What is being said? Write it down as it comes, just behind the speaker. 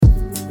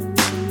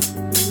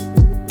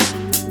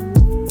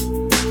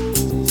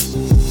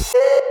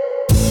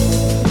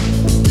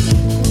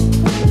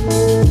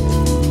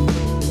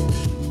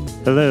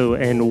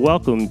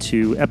welcome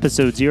to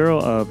episode 0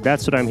 of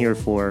That's What I'm Here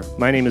For.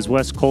 My name is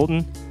Wes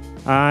Colton.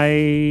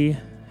 I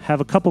have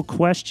a couple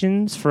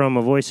questions from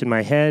a voice in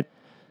my head.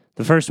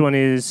 The first one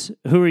is,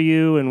 who are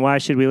you and why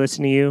should we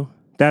listen to you?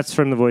 That's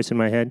from the voice in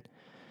my head.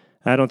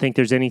 I don't think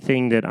there's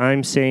anything that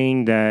I'm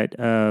saying that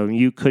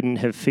you couldn't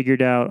have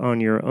figured out on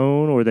your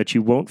own or that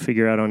you won't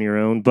figure out on your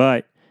own.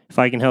 But if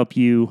I can help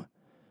you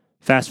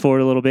fast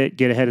forward a little bit,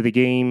 get ahead of the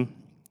game,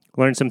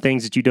 learn some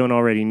things that you don't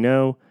already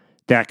know,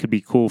 that could be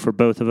cool for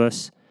both of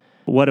us.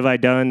 What have I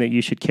done that you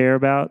should care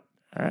about?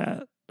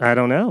 I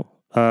don't know.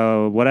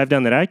 What I've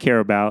done that I care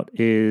about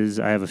is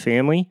I have a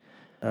family,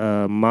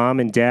 mom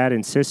and dad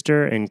and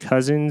sister and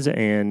cousins,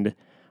 and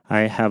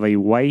I have a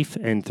wife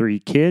and 3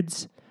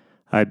 kids.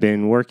 I've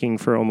been working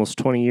for almost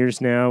 20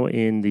 years now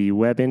in the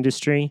web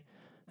industry,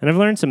 and I've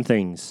learned some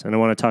things, and I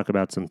want to talk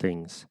about some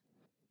things.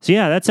 So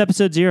yeah, that's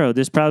episode 0.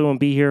 This probably won't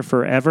be here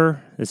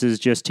forever. This is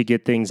just to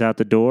get things out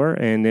the door,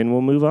 and then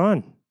we'll move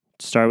on.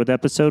 Start with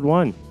episode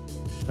 1.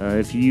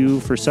 If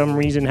you, for some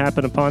reason,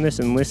 happen upon this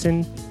and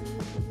listen,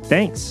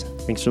 thanks.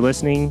 Thanks for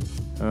listening.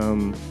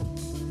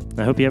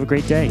 I hope you have a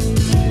great day.